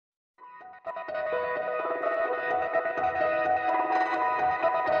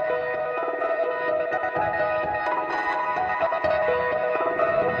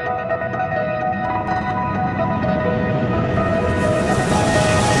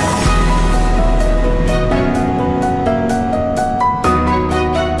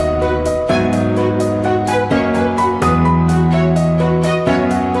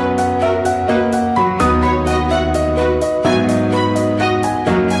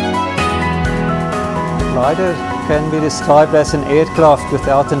can be described as an aircraft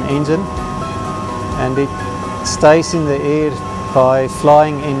without an engine, and it stays in the air by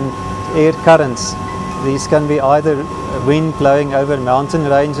flying in air currents. These can be either wind blowing over mountain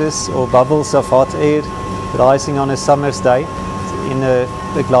ranges or bubbles of hot air rising on a summer's day.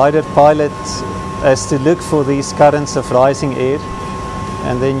 The glider pilot has to look for these currents of rising air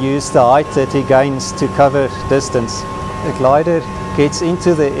and then use the height that he gains to cover distance. The glider gets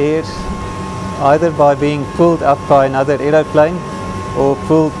into the air either by being pulled up by another aeroplane or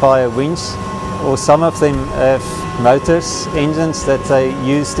pulled by a winch, or some of them have motors, engines that they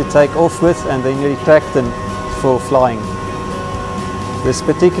use to take off with and then retract them for flying. This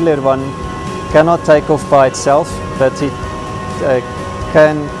particular one cannot take off by itself, but it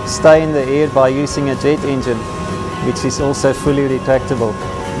can stay in the air by using a jet engine, which is also fully retractable.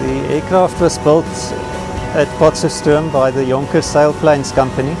 The aircraft was built at Potchefstroom by the Jonkers Sailplanes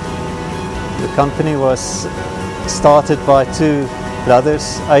company. The company was started by two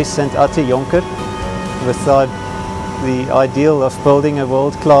brothers, Ace and Atti Jonker, with the ideal of building a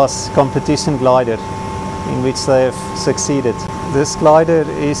world-class competition glider, in which they have succeeded. This glider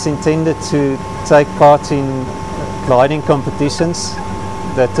is intended to take part in gliding competitions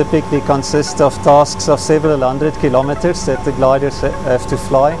that typically consist of tasks of several hundred kilometers that the gliders have to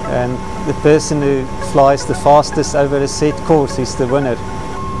fly, and the person who flies the fastest over a set course is the winner.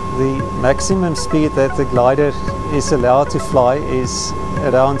 The maximum speed that the glider is allowed to fly is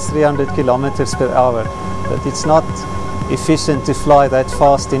around 300 kilometers per hour, but it's not efficient to fly that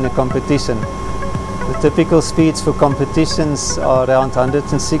fast in a competition. The typical speeds for competitions are around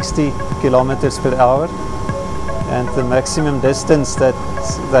 160 kilometers per hour, and the maximum distance that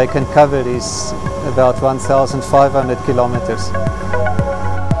they can cover is about 1,500 kilometers.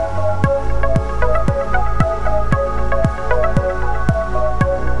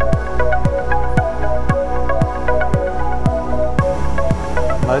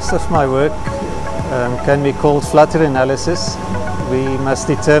 Most of my work can be called flutter analysis. We must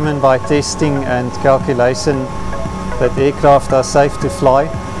determine by testing and calculation that aircraft are safe to fly.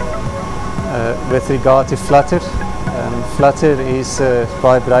 With regard to flutter, flutter is a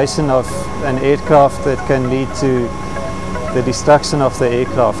vibration of an aircraft that can lead to the destruction of the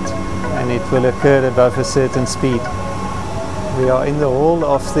aircraft, and it will occur above a certain speed. We are in the hall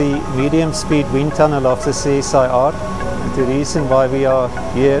of the medium speed wind tunnel of the CSIR. The reason why we are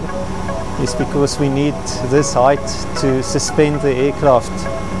here is because we need this height to suspend the aircraft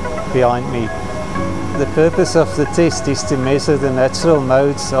behind me. The purpose of the test is to measure the natural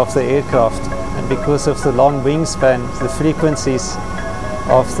modes of the aircraft, and because of the long wingspan, the frequencies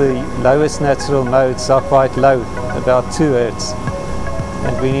of the lowest natural modes are quite low, about 2 Hz.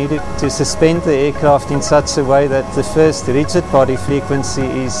 And we needed to suspend the aircraft in such a way that the first rigid body frequency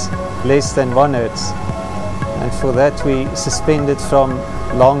is less than 1 Hz. And for that we suspended from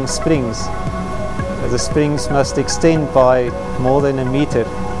long springs. The springs must extend by more than a meter.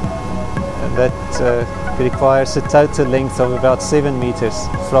 That requires a total length of about 7 meters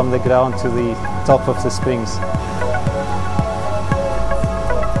from the ground to the top of the springs.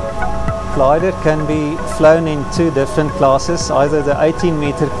 Glider can be flown in two different classes, either the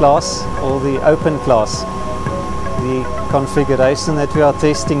 18-meter class or the open class. The configuration that we are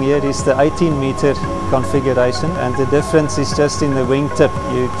testing here is the 18-meter configuration, and the difference is just in the wingtip.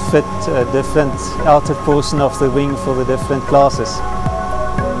 You fit a different outer portion of the wing for the different classes.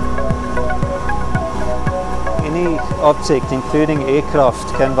 Any object, including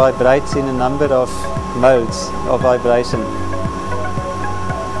aircraft, can vibrate in a number of modes of vibration.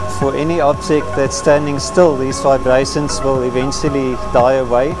 For any object that's standing still, these vibrations will eventually die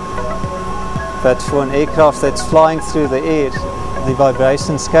away. But for an aircraft that's flying through the air, the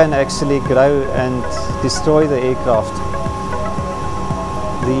vibrations can actually grow and destroy the aircraft.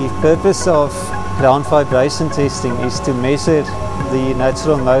 The purpose of ground vibration testing is to measure the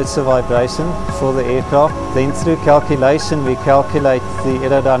natural modes of vibration for the aircraft. Then through calculation we calculate the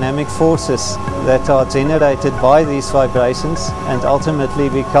aerodynamic forces that are generated by these vibrations, and ultimately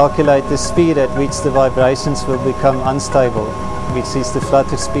we calculate the speed at which the vibrations will become unstable, which is the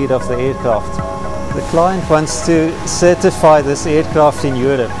flutter speed of the aircraft. The client wants to certify this aircraft in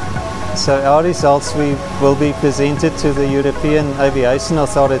Europe, So our results will be presented to the European Aviation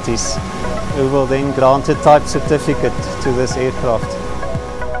Authorities, who will then grant a type certificate to this aircraft.